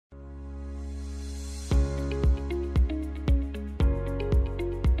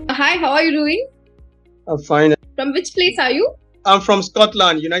Hi, how are you doing? I'm fine. From which place are you? I'm from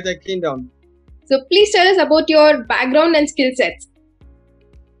Scotland, United Kingdom. So please tell us about your background and skill sets.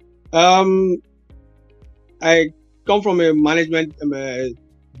 I come from a management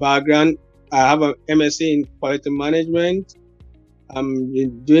background. I have an MSc in quality management. I'm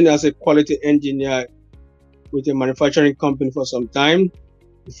doing as a quality engineer with a manufacturing company for some time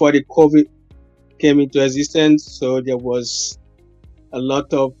before the COVID came into existence. So there was a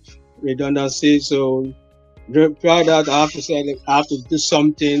lot of redundancy. So prior to that, I have to say I have to do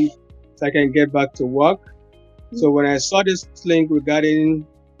something so I can get back to work. So when I saw this link regarding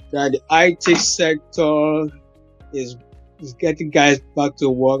that the IT sector is getting guys back to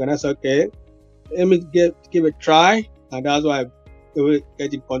work, and I said, okay, let me give it a try, and that's why I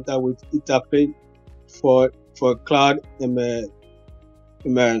get in contact with Intellipaat for cloud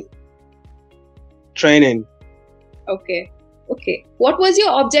training. Okay. What was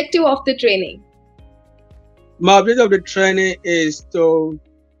your objective of the training? My objective of the training is to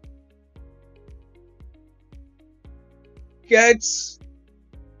get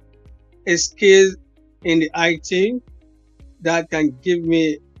a skill in the IT that can give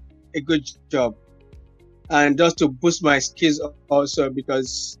me a good job, and just to boost my skills also,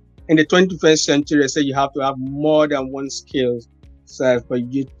 because in the 21st century, they say you have to have more than one skill so for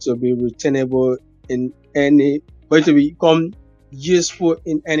you to be retainable in any, for you to become useful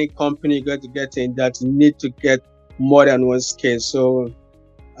in any company you're going to get in, that you need to get more than one skill. So,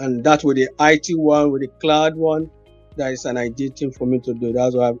 and that with the IT one, with the cloud one, that is an ideal thing for me to do.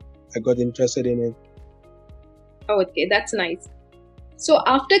 That's why I got interested in it. Okay, that's nice. So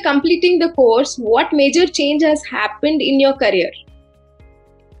after completing the course, what major change has happened in your career?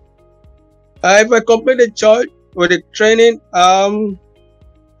 If I complete with the training, I'm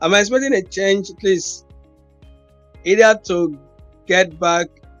expecting a change, at least either to get back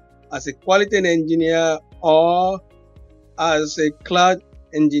as a quality engineer or as a cloud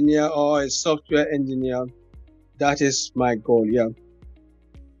engineer or a software engineer. That is my goal, yeah.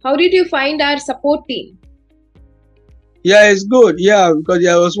 How did you find our support team? Yeah, it's good, yeah, because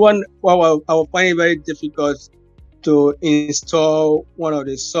there was one, well, I would find it very difficult to install one of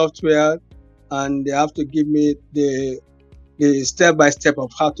the software, and they have to give me the step-by-step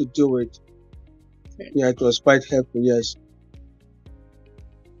of how to do it. Yeah, it was quite helpful, yes.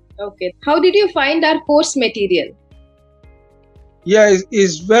 Okay. How did you find our course material? Yeah,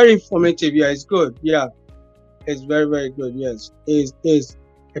 it's very informative. Yeah, it's good. Yeah, it's very, very good. Yes, it's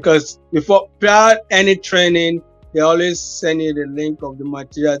because prior any training, they always send you the link of the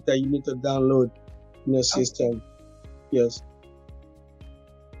material that you need to download in your system. Yes.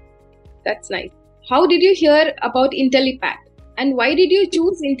 That's nice. How did you hear about Intellipaat? And why did you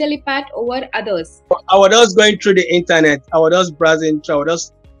choose Intellipaat over others? I was just going through the internet. I was just browsing. I was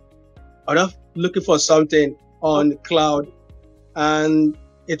just looking for something on cloud, and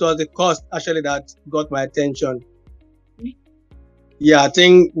it was the cost actually that got my attention. Yeah, I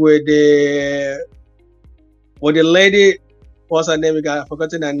think with the lady, what's her name? I've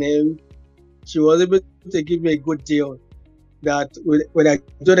forgotten her name. She was able to give me a good deal. That when I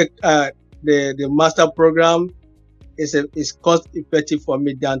do the master program, it's cost effective for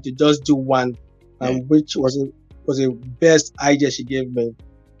me than to just do one, which was the best idea she gave me.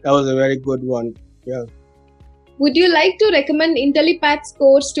 That was a very good one. Yeah. Would you like to recommend Intellipaat's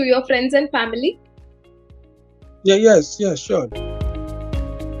course to your friends and family? Yeah. Yes. Yeah. Sure.